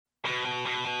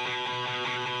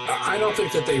I don't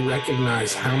think that they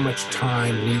recognize how much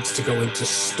time needs to go into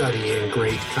studying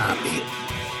great copy.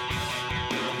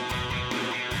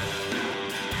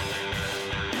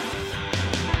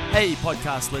 Hey,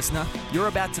 podcast listener, you're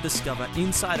about to discover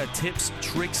insider tips,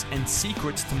 tricks, and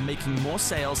secrets to making more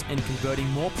sales and converting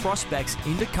more prospects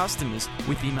into customers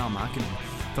with email marketing.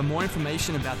 For more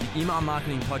information about the Email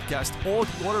Marketing Podcast or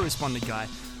the Autoresponder Guide,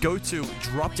 go to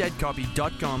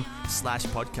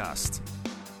dropdeadcopy.com/podcast.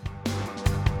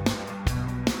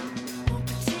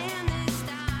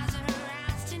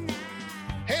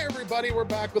 Hey everybody, we're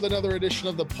back with another edition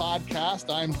of the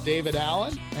podcast. I'm David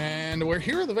Allen, and we're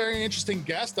here with a very interesting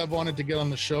guest I've wanted to get on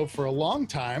the show for a long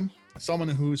time. Someone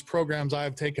whose programs I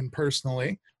have taken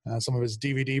personally, some of his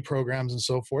DVD programs and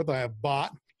so forth I have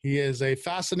bought. He is a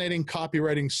fascinating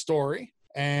copywriting story,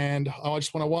 and I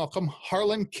just want to welcome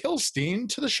Harlan Kilstein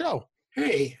to the show.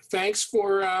 Hey, thanks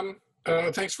for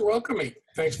welcoming.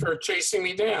 Thanks for chasing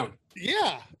me down.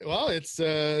 Yeah, well, it's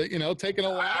taken a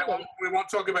while. We won't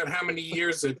talk about how many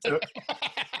years it took.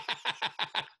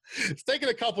 It's taken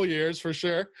a couple years for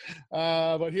sure,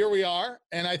 but here we are.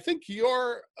 And I think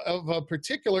you're of a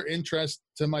particular interest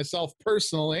to myself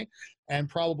personally, and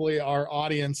probably our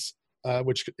audience,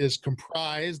 which is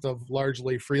comprised of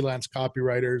largely freelance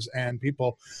copywriters and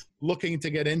people looking to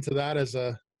get into that as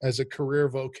a career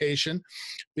vocation,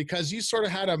 because you sort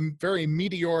of had a very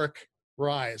meteoric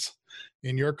rise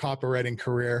in your copywriting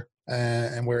career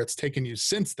and where it's taken you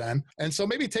since then. And so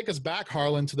maybe take us back,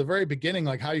 Harlan, to the very beginning,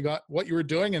 like how you got what you were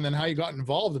doing and then how you got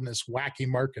involved in this wacky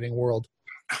marketing world.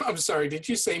 I'm sorry, did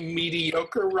you say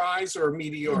mediocre rise or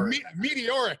meteoric?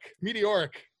 Meteoric.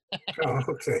 Oh,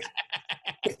 okay.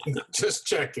 Just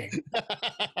checking.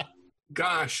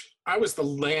 Gosh, I was the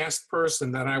last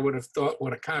person that I would have thought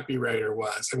what a copywriter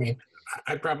was. I mean,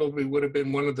 I probably would have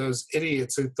been one of those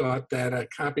idiots who thought that a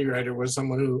copywriter was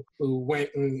someone who went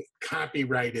and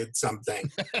copyrighted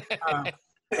something. And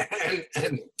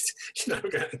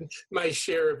I've gotten my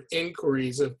share of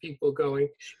inquiries of people going,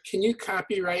 "Can you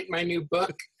copyright my new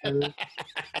book?" And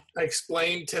I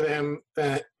explained to them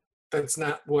that that's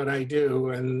not what I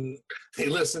do. And they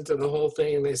listen to the whole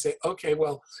thing and they say, "Okay,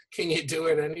 well, can you do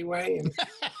it anyway?"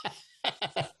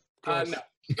 And, no.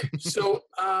 So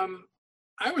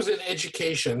I was in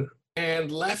education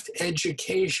and left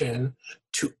education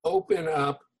to open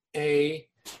up a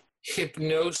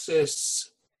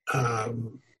hypnosis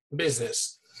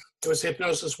business. It was a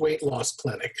hypnosis weight loss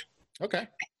clinic. Okay.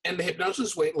 And the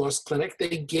hypnosis weight loss clinic,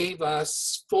 they gave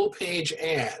us full-page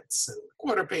ads and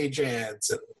quarter-page ads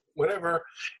and whatever.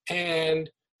 And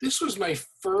this was my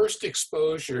first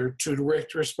exposure to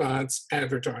direct response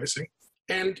advertising.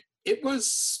 And it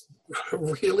was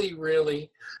really, really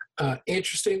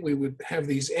interesting. We would have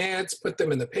these ads, put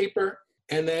them in the paper,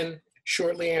 and then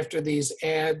shortly after these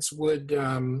ads would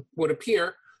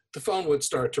appear, the phone would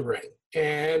start to ring.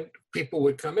 And people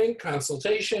would come in,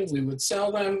 consultation, we would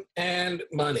sell them, and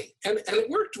money. And it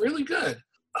worked really good.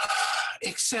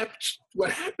 Except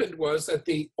what happened was that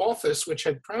the office, which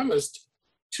had promised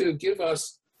to give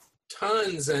us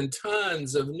tons and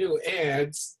tons of new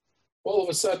ads, all of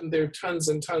a sudden their tons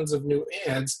and tons of new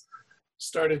ads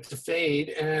started to fade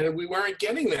and we weren't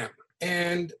getting them.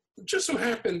 And it just so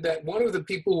happened that one of the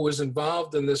people who was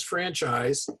involved in this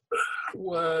franchise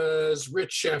was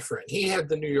Rich Sheffrin. He had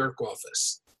the New York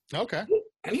office. Okay.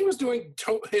 And he was doing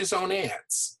his own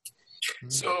ads.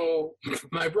 So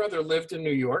my brother lived in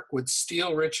New York, would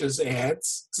steal Rich's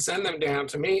ads, send them down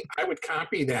to me. I would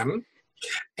copy them,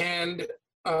 and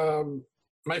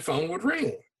my phone would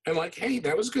ring. I'm like, "Hey,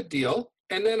 that was a good deal."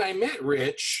 And then I met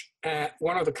Rich at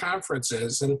one of the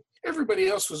conferences, and everybody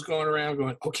else was going around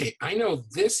going, "Okay, I know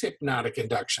this hypnotic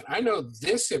induction. I know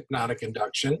this hypnotic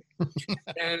induction."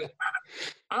 And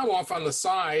I'm off on the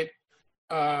side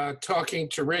talking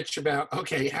to Rich about,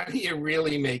 okay, how do you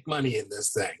really make money in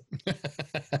this thing?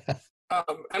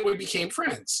 And we became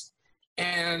friends.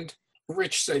 And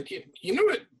Rich said, you know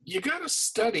what? You got to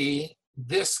study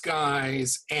this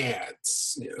guy's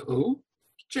ads. Who?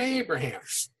 Jay Abraham.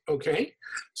 Okay.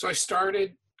 So I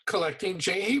started collecting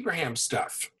Jay Abraham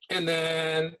stuff. And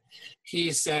then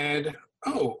he said,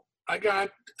 "Oh, I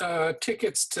got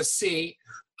tickets to see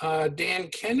Dan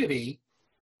Kennedy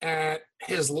at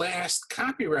his last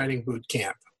copywriting boot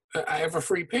camp. I have a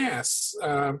free pass.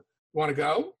 Want to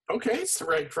go? Okay, it's the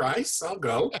right price. I'll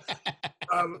go."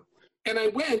 And I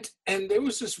went, and there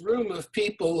was this room of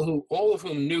people who, all of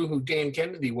whom knew who Dan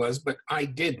Kennedy was, but I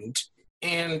didn't.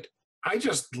 And I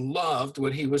just loved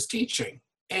what he was teaching.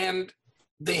 And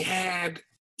they had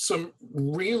some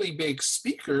really big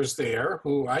speakers there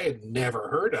who I had never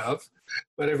heard of,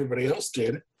 but everybody else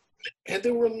did. And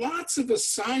there were lots of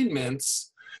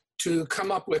assignments to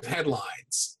come up with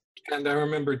headlines. And I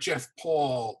remember Jeff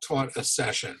Paul taught a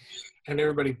session, and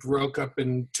everybody broke up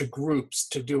into groups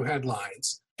to do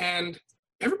headlines. And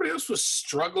everybody else was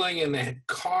struggling, and they had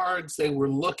cards they were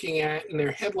looking at, and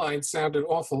their headlines sounded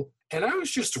awful. And I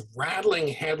was just rattling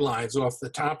headlines off the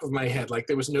top of my head like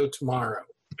there was no tomorrow.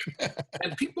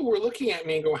 And people were looking at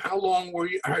me and go, how long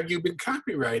have you been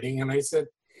copywriting? And I said,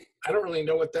 I don't really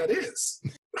know what that is.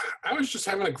 I was just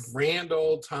having a grand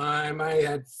old time. I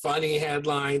had funny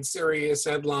headlines, serious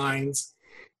headlines.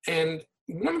 And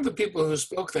one of the people who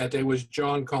spoke that day was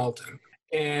John Calton.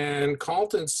 And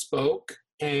Calton spoke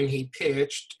and he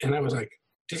pitched. And I was like,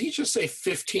 did he just say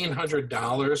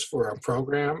 $1,500 for a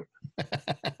program?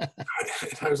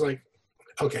 And I was like,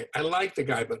 okay, I like the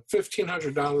guy, but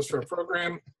 $1,500 for a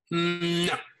program?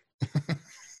 No.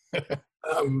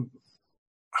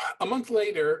 A month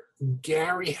later,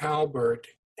 Gary Halbert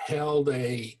held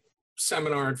a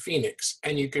seminar in Phoenix,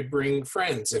 and you could bring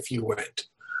friends if you went.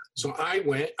 So I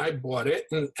went, I bought it,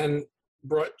 and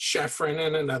brought Sheffrin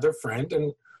and another friend,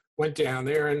 and went down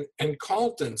there, and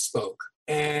Calton spoke.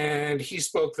 And he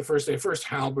spoke the first day. First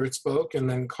Halbert spoke, and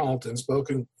then Calton spoke,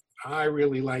 and I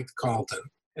really liked Calton.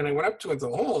 And I went up to him at the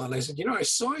hall, and I said, I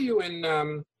saw you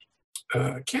in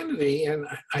Kennedy, and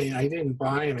I didn't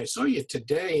buy, and I saw you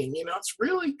today, and it's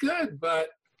really good, but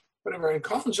whatever. And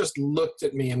Colin just looked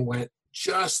at me and went,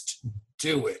 just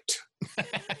do it.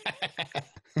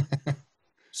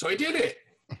 So I did it.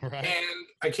 Right. And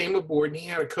I came aboard, and he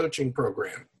had a coaching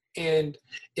program, and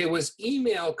it was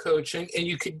email coaching, and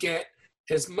you could get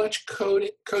as much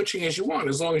coaching as you want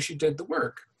as long as you did the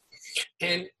work.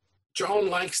 And John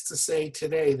likes to say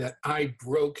today that I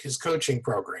broke his coaching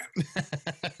program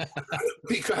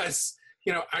because,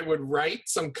 I would write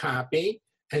some copy,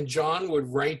 and John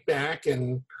would write back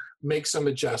and make some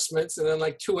adjustments. And then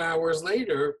like 2 hours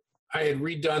later, I had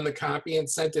redone the copy and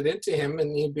sent it in to him,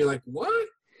 and he'd be like, what?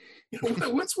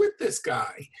 What's with this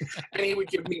guy? And he would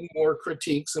give me more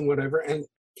critiques and whatever. And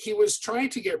he was trying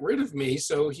to get rid of me.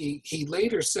 So he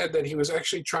later said that he was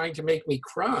actually trying to make me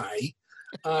cry.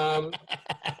 And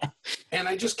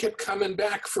I just kept coming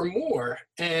back for more.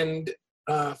 And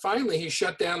finally, he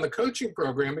shut down the coaching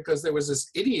program because there was this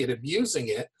idiot abusing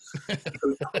it. I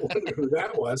wonder who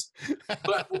that was.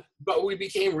 But we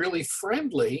became really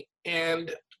friendly.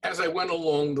 And as I went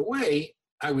along the way,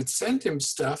 I would send him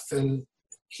stuff, and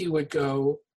he would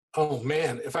go, oh,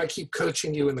 man, if I keep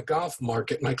coaching you in the golf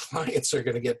market, my clients are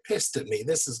going to get pissed at me.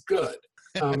 This is good.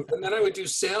 And then I would do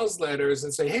sales letters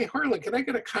and say, hey, Harlan, can I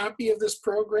get a copy of this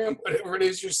program, whatever it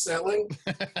is you're selling?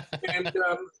 And,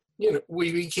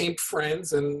 we became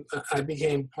friends, and I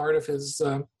became part of his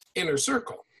inner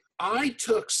circle. I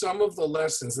took some of the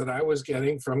lessons that I was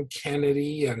getting from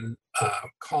Kennedy and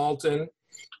Calton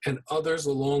and others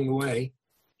along the way,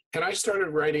 and I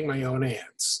started writing my own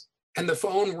ads. And the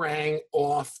phone rang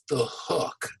off the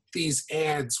hook. These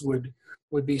ads would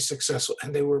be successful,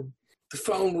 and the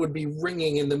phone would be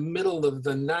ringing in the middle of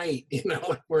the night,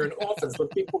 like we're in office,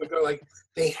 but people would go like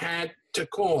they had to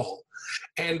call.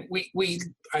 And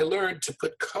I learned to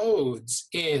put codes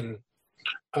in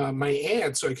my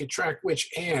ads so I could track which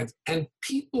ads. And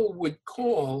people would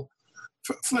call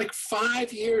for like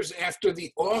 5 years after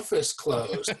the office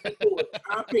closed. People were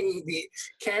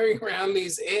carrying around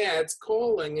these ads,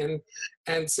 calling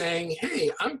and saying,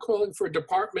 hey, I'm calling for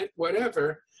department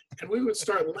whatever. And we would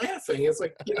start laughing. It's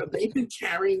like, they've been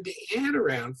carrying the ad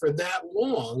around for that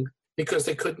long because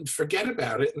they couldn't forget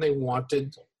about it, and they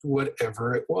wanted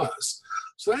whatever it was.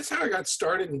 So that's how I got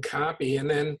started in copy. And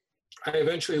then I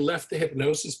eventually left the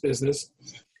hypnosis business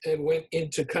and went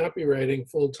into copywriting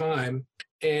full time,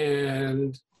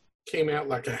 and came out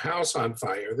like a house on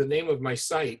fire. The name of my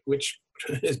site, which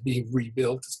is being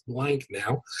rebuilt, it's blank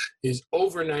now, is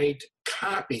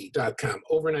overnightcopy.com,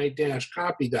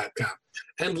 overnight-copy.com.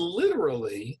 And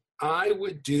literally, I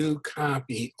would do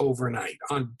copy overnight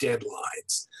on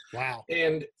deadlines. Wow.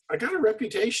 And I got a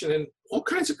reputation, and all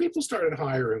kinds of people started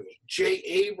hiring me. Jay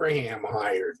Abraham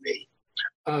hired me.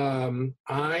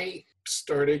 I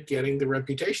started getting the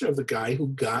reputation of the guy who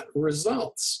got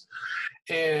results.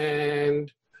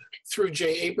 And through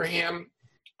Jay Abraham,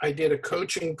 I did a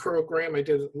coaching program. I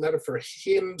did a letter for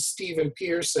him, Stephen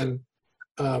Pierce, and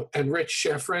Rich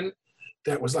Sheffrin.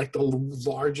 That was like the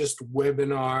largest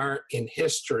webinar in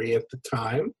history at the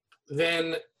time.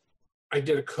 Then I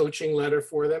did a coaching letter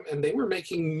for them, and they were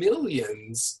making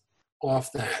millions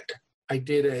off that. I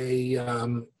did a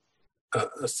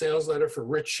sales letter for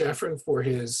Rich Sheffrin for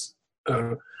his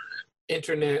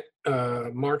internet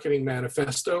marketing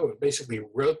manifesto. Basically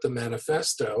wrote the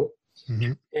manifesto.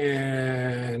 Mm-hmm.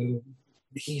 And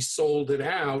he sold it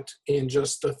out in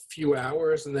just a few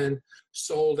hours, and then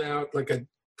sold out like a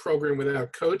program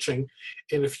without coaching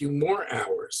in a few more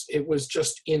hours. It was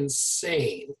just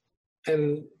insane.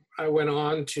 And I went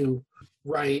on to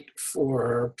write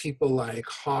for people like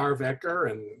Harv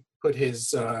Eker and put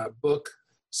his book,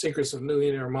 Secrets of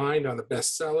Millionaire Mind, on the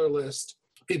bestseller list.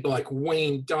 People like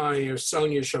Wayne Dyer,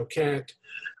 Sonia Choquette.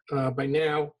 By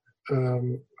now,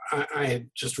 I had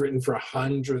just written for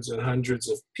hundreds and hundreds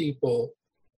of people,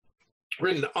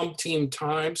 written umpteen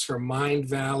times for Mind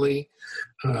Valley,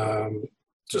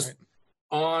 just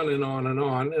on and on and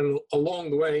on. And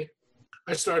along the way,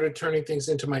 I started turning things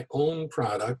into my own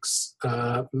products,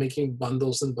 making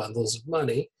bundles and bundles of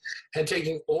money, and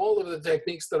taking all of the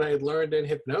techniques that I had learned in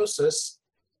hypnosis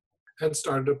and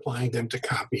started applying them to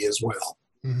copy as well.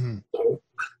 Mm-hmm. So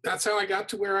that's how I got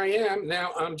to where I am.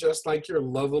 Now I'm just like your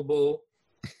lovable,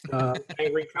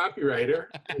 angry copywriter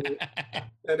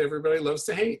that everybody loves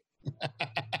to hate.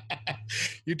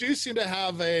 You do seem to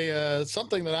have a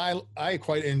something that I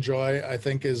quite enjoy. I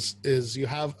think is you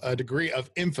have a degree of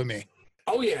infamy.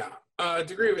 Oh yeah, a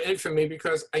degree of infamy,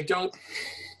 because I don't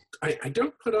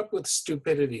put up with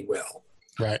stupidity well.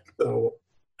 Right. So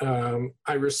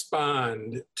I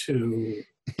respond to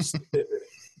stupidity.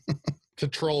 To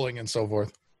trolling and so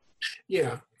forth.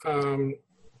 Yeah. And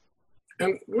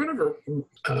whatever,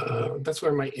 that's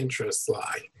where my interests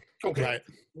lie. Okay. Right.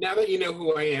 Now that you know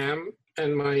who I am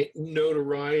and my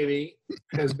notoriety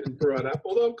has been brought up,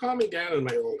 although I'm calming down in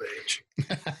my old age.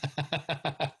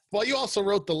 Well, you also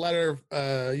wrote the letter,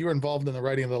 you were involved in the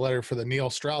writing of the letter for the Neil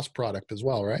Strauss product as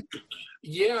well, right?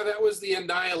 Yeah, that was the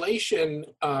Annihilation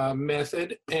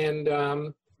method. And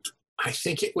I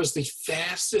think it was the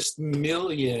fastest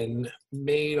million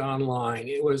made online.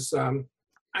 It was, I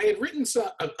had written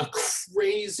a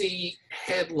crazy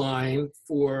headline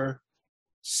for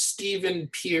Stephen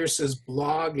Pierce's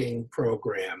blogging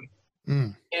program.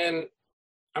 Mm. And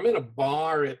I'm in a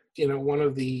bar at, one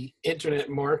of the internet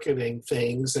marketing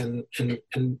things, and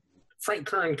Frank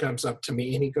Kern comes up to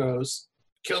me and he goes,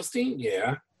 "Kilstein,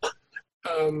 yeah.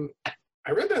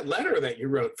 I read that letter that you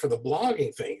wrote for the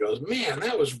blogging thing." He goes, "Man,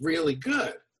 that was really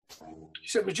good." He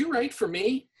said, "Would you write for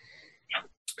me?"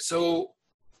 So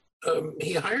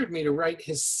he hired me to write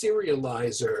his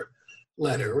serializer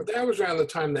letter. That was around the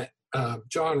time that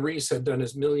John Reese had done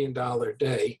his $1 Million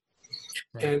Day.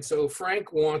 Right. And so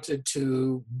Frank wanted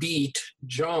to beat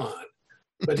John,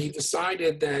 but he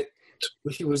decided that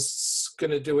he was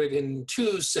going to do it in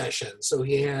 2 sessions. So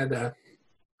he had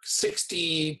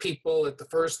 60 people at the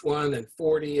first one and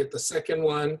 40 at the second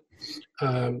one,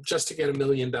 just to get $1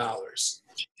 million.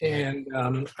 And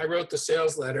I wrote the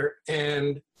sales letter,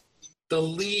 and the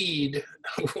lead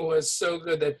was so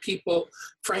good that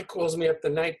Frank calls me up the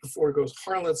night before, goes,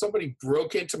 "Harlan, somebody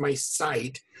broke into my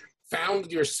site, found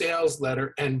your sales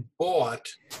letter, and bought,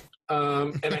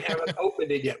 and I haven't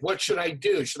opened it yet. What should I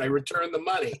do? Should I return the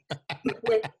money?" I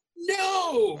went,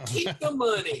 "No, keep the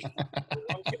money."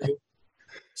 Okay.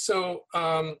 So,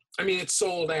 it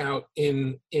sold out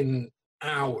in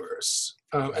hours.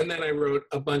 And then I wrote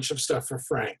a bunch of stuff for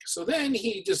Frank. So then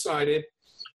he decided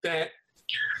that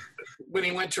when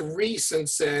he went to Reese and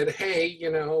said, "Hey,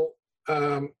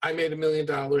 I made $1 million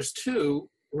too,"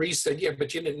 Reese said, "Yeah,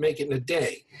 but you didn't make it in a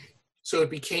day." So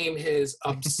it became his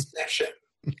obsession.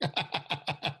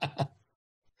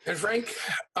 And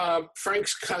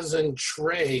Frank's cousin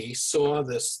Trey saw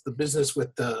the business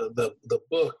with the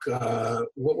book.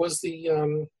 What was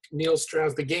the Neil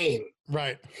Strauss, The Game?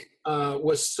 Right.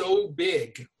 Was so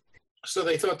big, so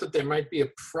they thought that there might be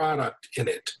a product in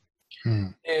it.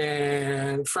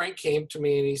 And Frank came to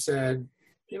me and he said,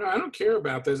 "I don't care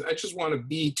about this. I just want to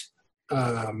beat.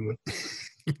 I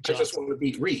just want to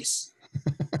beat Reese."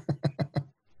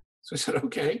 So I said,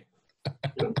 "Okay,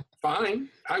 fine."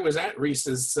 I was at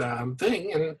Reese's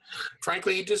thing, and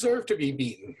frankly, he deserved to be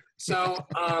beaten. So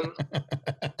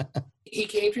he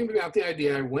came to me about the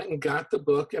idea. I went and got the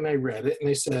book, and I read it, and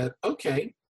I said,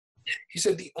 "Okay." He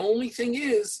said, "The only thing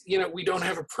is, we don't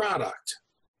have a product."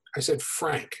 I said,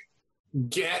 "Frank,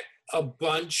 get a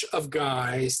bunch of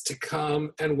guys to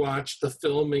come and watch the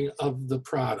filming of the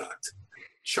product.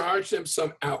 Charge them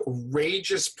some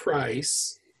outrageous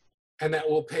price, and that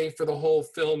will pay for the whole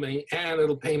filming, and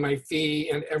it'll pay my fee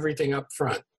and everything up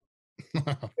front."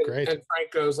 Great. And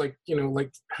Frank goes,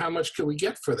 "How much can we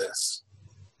get for this?"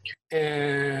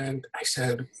 And I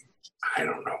said, "I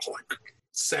don't know,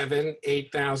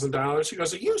 $7,000-8,000. He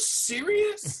goes, "Are you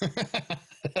serious?"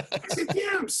 I said,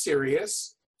 "Yeah, I'm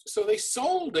serious." So they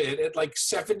sold it at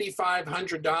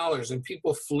 $7,500, and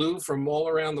people flew from all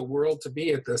around the world to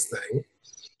be at this thing.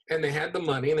 and they had the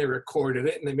money and they recorded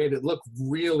it and they made it look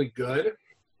really good.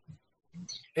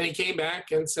 And he came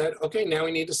back and said, okay, now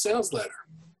we need a sales letter.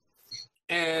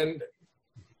 And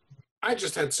I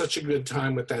just had such a good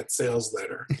time with that sales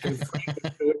letter. And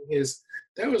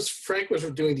Frank was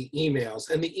doing the emails,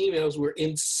 and the emails were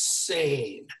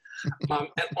insane. And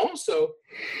also,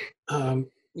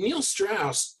 Neil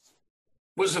Strauss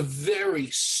was a very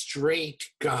straight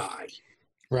guy.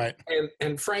 Right.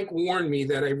 And Frank warned me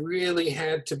that I really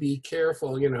had to be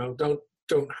careful,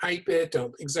 don't hype it,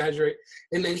 don't exaggerate.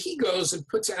 And then he goes and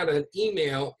puts out an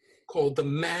email called The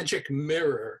Magic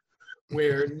Mirror,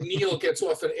 where Neil gets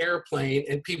off an airplane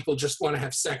and people just want to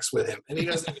have sex with him. And he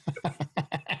doesn't.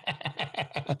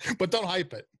 But don't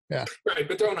hype it. Yeah. Right,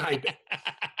 but don't hype it.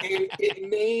 And it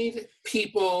made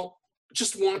people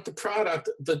just want the product.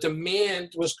 The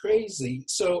demand was crazy.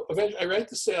 So eventually I write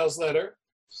the sales letter.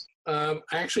 I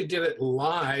actually did it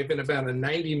live in about a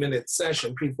 90-minute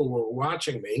session. People were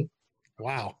watching me.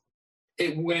 Wow.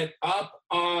 It went up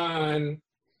on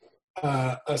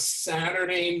a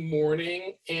Saturday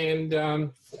morning, and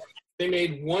they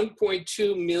made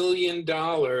 $1.2 million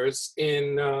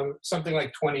in something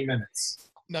like 20 minutes.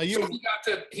 Now So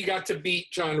he got to beat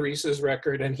John Reese's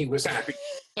record, and he was happy.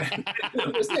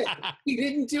 That was it. He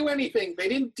didn't do anything. They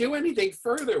didn't do anything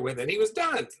further with it. He was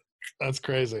done. That's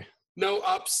crazy. No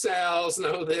upsells,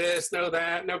 no this, no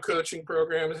that, no coaching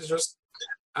programs. It's just,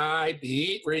 I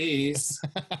beat Reese.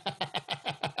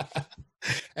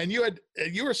 And you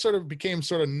became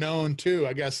sort of known too,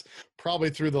 I guess, probably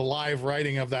through the live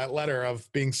writing of that letter,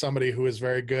 of being somebody who is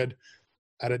very good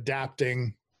at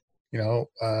adapting,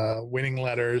 winning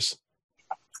letters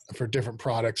for different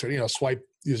products, or,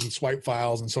 using swipe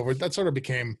files and so forth. That sort of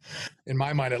became, in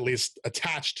my mind at least,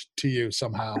 attached to you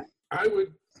somehow. I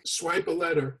would swipe a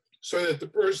letter so that the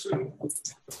person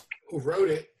who wrote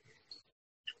it,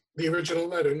 the original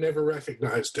letter, never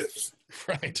recognized it.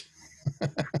 Right.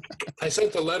 I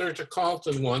sent a letter to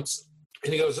Carlton once,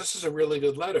 and he goes, this is a really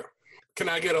good letter. Can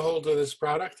I get a hold of this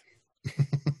product?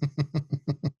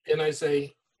 And I said,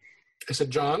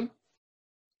 John,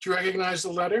 do you recognize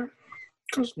the letter?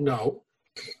 He goes, no.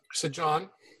 I said, John,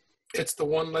 it's the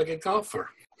one-legged golfer.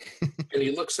 And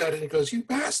he looks at it and he goes, you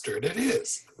bastard, it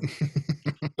is.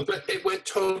 But it went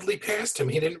totally past him.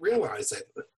 He didn't realize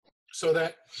it. So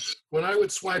that when I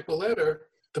would swipe a letter,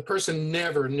 the person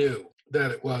never knew that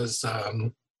it was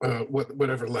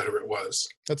whatever letter it was.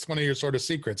 That's one of your sort of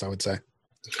secrets, I would say.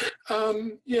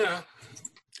 Yeah.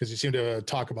 Because you seem to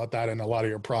talk about that in a lot of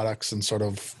your products and sort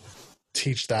of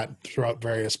teach that throughout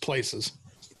various places.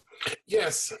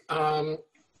 Yes,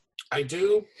 I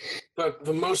do. But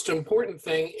the most important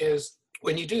thing is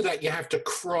when you do that, you have to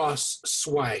cross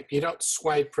swipe. You don't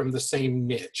swipe from the same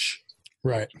niche.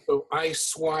 Right. So I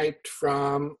swiped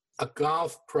from a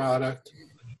golf product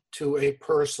to a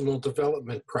personal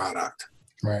development product.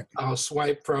 Right. I'll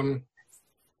swipe from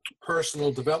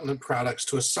personal development products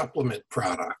to a supplement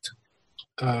product.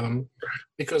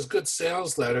 Because good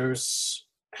sales letters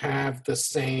have the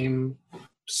same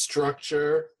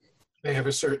structure. They have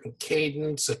a certain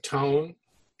cadence, a tone.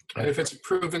 And if it's a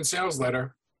proven sales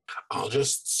letter, I'll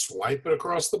just swipe it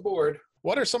across the board.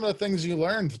 What are some of the things you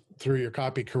learned through your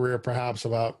copy career, perhaps,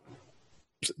 about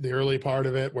the early part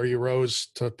of it, where you rose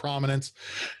to prominence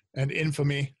and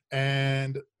infamy,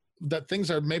 and that things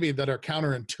are maybe that are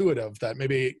counterintuitive, that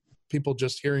maybe people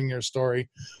just hearing your story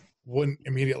wouldn't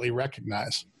immediately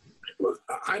recognize?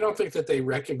 I don't think that they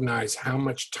recognize how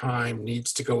much time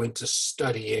needs to go into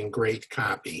studying great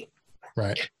copy.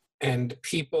 Right. And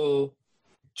people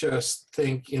just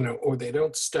think, or they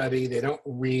don't study, they don't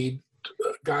read.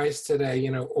 Guys today,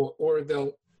 or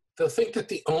they'll think that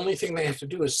the only thing they have to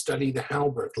do is study the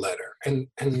Halbert letter, and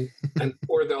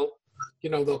or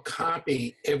they'll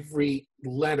copy every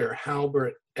letter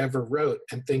Halbert ever wrote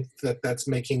and think that that's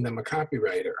making them a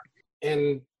copywriter.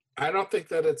 And I don't think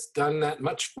that it's done that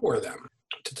much for them,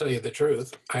 to tell you the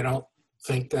truth. I don't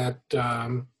think that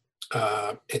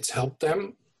it's helped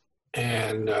them.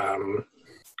 And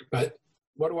but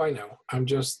what do I know? I'm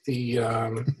just the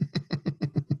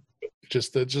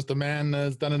just the man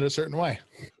that's done it a certain way.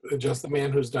 Just the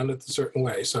man who's done it a certain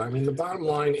way. So, the bottom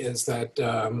line is that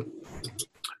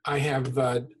I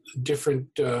have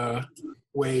different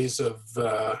ways of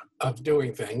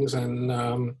doing things, and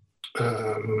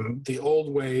the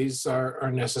old ways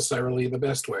are necessarily the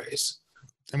best ways.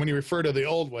 And when you refer to the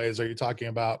old ways, are you talking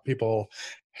about people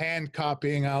hand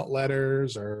copying out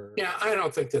letters, or? Yeah, I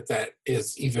don't think that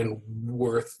is even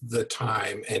worth the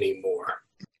time anymore.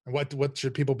 What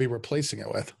should people be replacing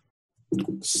it with?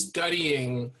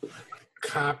 Studying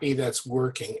copy that's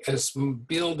working, as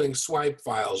building swipe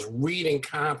files, reading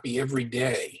copy every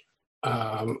day.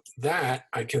 that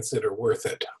I consider worth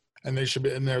it. And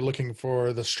they're looking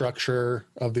for the structure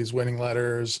of these winning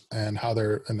letters and how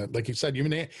like you said, you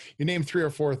name 3 or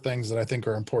 4 things that I think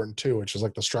are important too, which is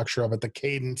like the structure of it, the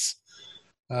cadence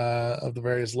of the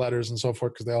various letters and so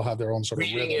forth, because they all have their own sort of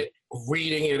rhythm.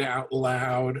 Reading it out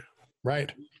loud.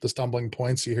 Right. The stumbling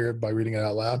points you hear by reading it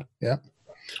out loud. Yeah.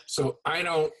 So I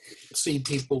don't see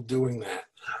people doing that.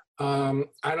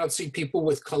 I don't see people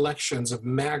with collections of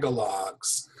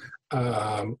magalogs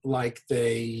like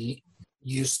they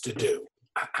used to do.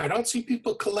 I don't see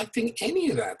people collecting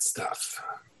any of that stuff.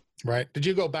 Right. Did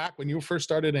you go back when you first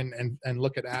started and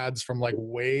look at ads from like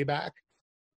way back?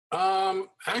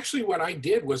 Actually, what I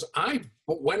did was I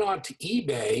went on to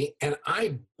eBay and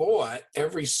I bought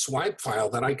every swipe file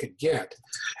that I could get.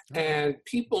 And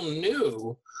people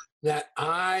knew that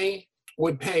I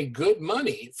would pay good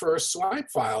money for a swipe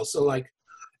file. So like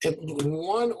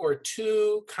 1 or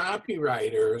 2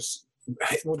 copywriters,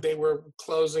 they were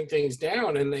closing things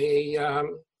down and they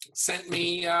sent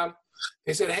me,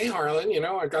 they said, "Hey, Harlan,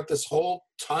 I got this whole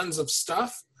tons of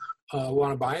stuff.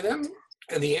 Want to buy them?"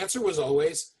 And the answer was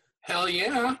always, "Hell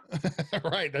yeah."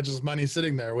 Right. That's just money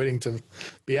sitting there waiting to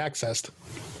be accessed.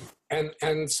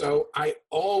 And so I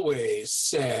always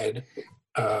said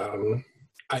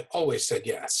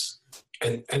yes,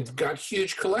 and got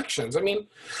huge collections. I mean,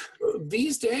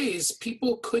 these days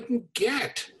people couldn't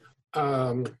get,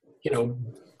 where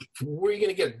are you going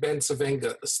to get Ben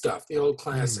Savenga stuff, the old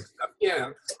classic stuff? Yeah,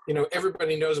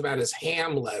 everybody knows about his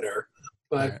ham letter,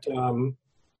 but right.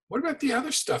 What about the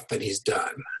other stuff that he's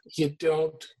done? You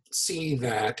don't see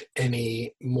that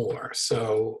anymore.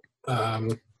 So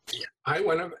I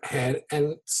went ahead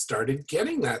and started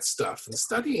getting that stuff and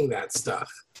studying that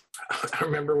stuff. I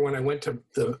remember when I went to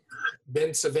the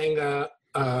Ben Savenga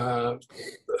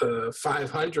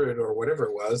 500 or whatever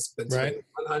it was, Ben right.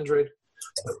 Savenga 100,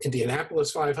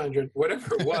 Indianapolis 500,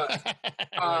 whatever it was.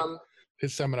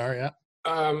 His seminar, yeah.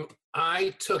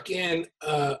 I took in,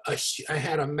 I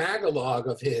had a magalog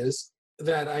of his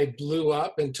that I blew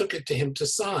up and took it to him to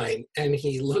sign. And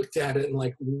he looked at it and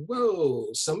like,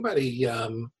 whoa, somebody's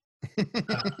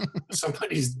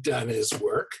done his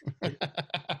work.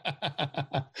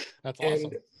 That's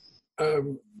awesome.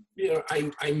 And,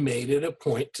 I made it a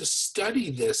point to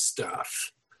study this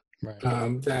stuff right.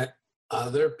 That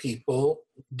other people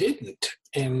didn't.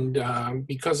 And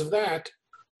because of that,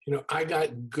 I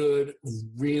got good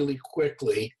really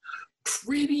quickly,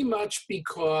 pretty much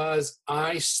because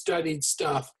I studied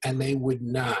stuff and they would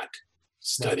not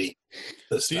study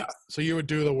the stuff. So you would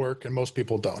do the work and most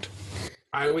people don't.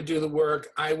 I would do the work.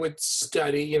 I would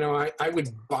study. I would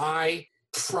buy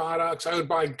products. I would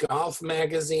buy golf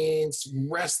magazines,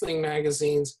 wrestling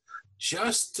magazines,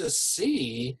 just to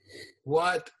see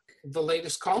what the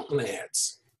latest Colton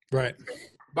ads. Right.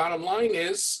 Bottom line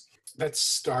is that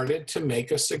started to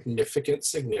make a significant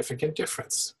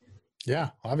difference. Yeah,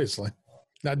 obviously.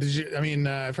 Now,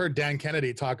 I've heard Dan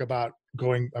Kennedy talk about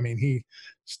he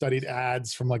studied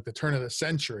ads from like the turn of the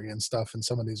century and stuff in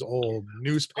some of these old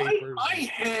newspapers.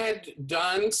 I had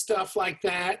done stuff like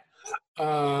that,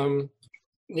 a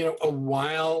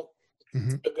while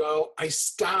ago. I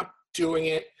stopped doing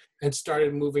it and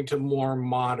started moving to more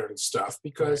modern stuff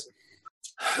because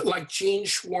like Gene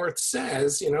Schwartz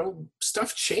says,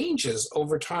 stuff changes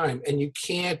over time and you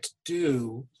can't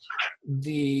do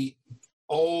the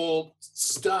old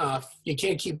stuff. You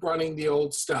can't keep running the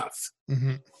old stuff.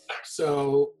 Mm-hmm.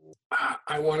 So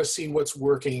I want to see what's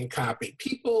working in copy.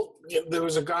 There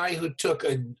was a guy who took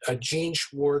a Gene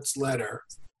Schwartz letter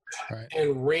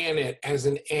and ran it as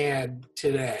an ad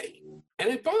today, and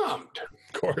it bombed.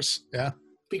 Of course, yeah.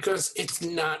 Because it's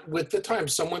not with the time.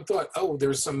 Someone thought, oh,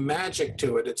 there's some magic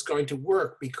to it. It's going to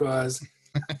work because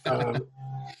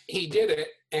he did it,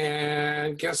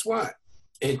 and guess what?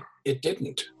 It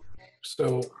didn't.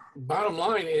 So bottom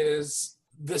line is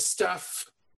this stuff,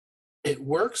 it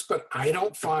works, but I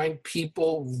don't find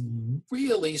people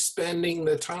really spending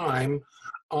the time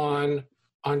on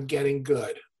getting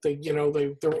good.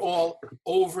 They're all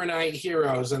overnight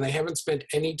heroes, and they haven't spent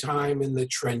any time in the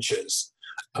trenches,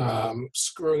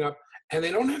 screwing up. And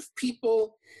they don't have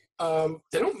people. They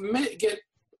don't get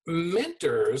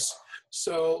mentors,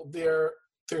 so their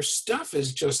stuff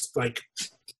is just like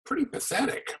pretty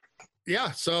pathetic.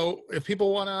 Yeah. So if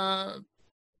people want to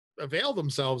avail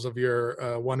themselves of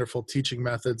your wonderful teaching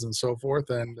methods and so forth,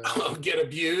 and get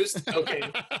abused, okay,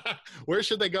 where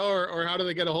should they go, or how do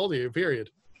they get a hold of you?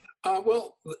 Period.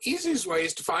 Well, the easiest way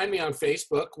is to find me on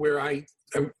Facebook, where I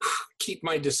keep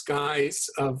my disguise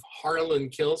of Harlan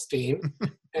Kilstein,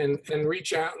 and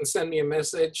reach out and send me a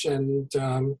message, and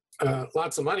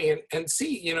lots of money. And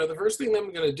see, the first thing that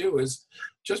I'm going to do is,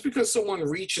 just because someone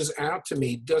reaches out to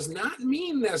me does not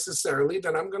mean necessarily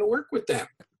that I'm going to work with them.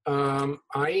 I'm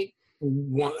going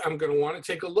to want to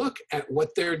take a look at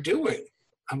what they're doing.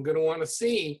 I'm going to want to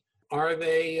see, are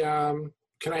they,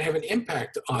 can I have an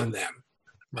impact on them?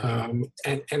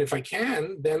 And if I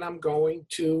can, then I'm going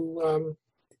to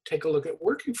take a look at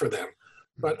working for them.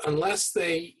 But unless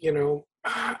they,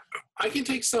 I can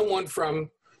take someone from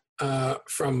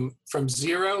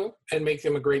zero and make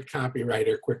them a great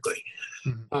copywriter quickly.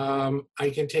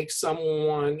 I can take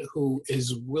someone who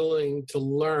is willing to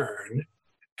learn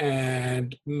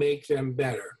and make them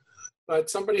better. But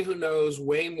somebody who knows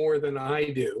way more than I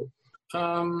do,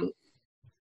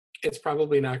 it's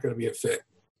probably not going to be a fit.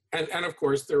 And of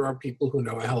course, there are people who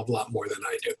know a hell of a lot more than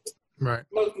I do. Right.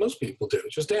 Most people do.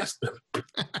 Just ask them.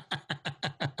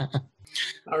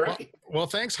 All right. Well,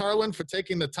 thanks, Harlan, for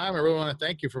taking the time. I really want to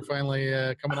thank you for finally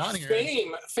coming on here.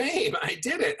 Fame. I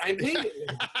did it. I made it.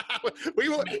 we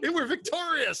were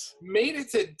victorious. Made it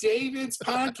to David's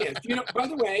podcast. By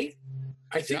the way,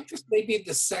 I think this may be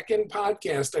the second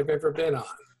podcast I've ever been on.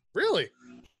 Really?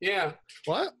 Yeah.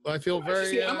 What? I feel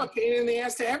very... I'm a pain in the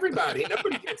ass to everybody.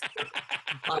 Nobody gets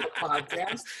on a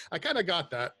podcast. I kind of got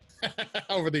that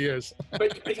over the years.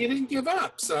 But you didn't give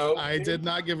up, so... I did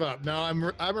not give up. No, I'm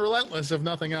relentless, if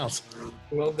nothing else.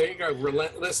 Well, there you go.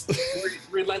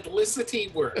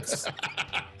 Relentlessity works.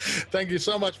 Thank you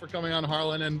so much for coming on,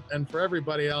 Harlan. And for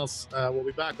everybody else, we'll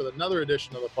be back with another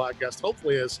edition of the podcast,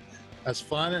 hopefully as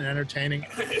fun and entertaining.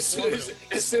 As soon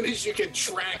as you can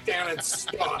track down and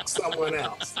stalk someone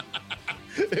else.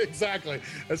 Exactly.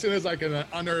 As soon as I can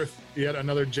unearth yet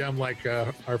another gem like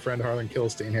our friend Harlan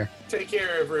Kilstein here. Take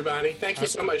care, everybody. Thank you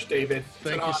so much, David.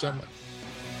 Thank you so much.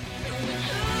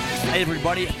 Hey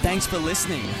everybody, thanks for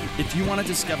listening. If you want to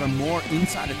discover more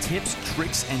insider tips,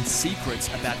 tricks, and secrets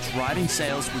about driving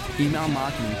sales with email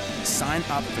marketing, sign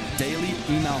up for daily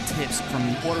email tips from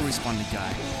the autoresponder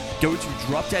guy. Go to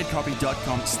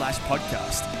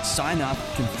dropdeadcopy.com/podcast, sign up,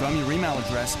 confirm your email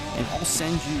address, and I'll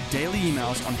send you daily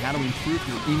emails on how to improve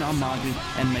your email marketing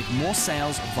and make more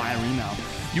sales via email.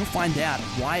 You'll find out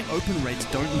why open rates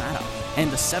don't matter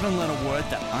and the 7-letter word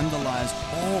that underlies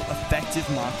all effective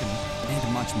marketing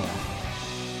and much more.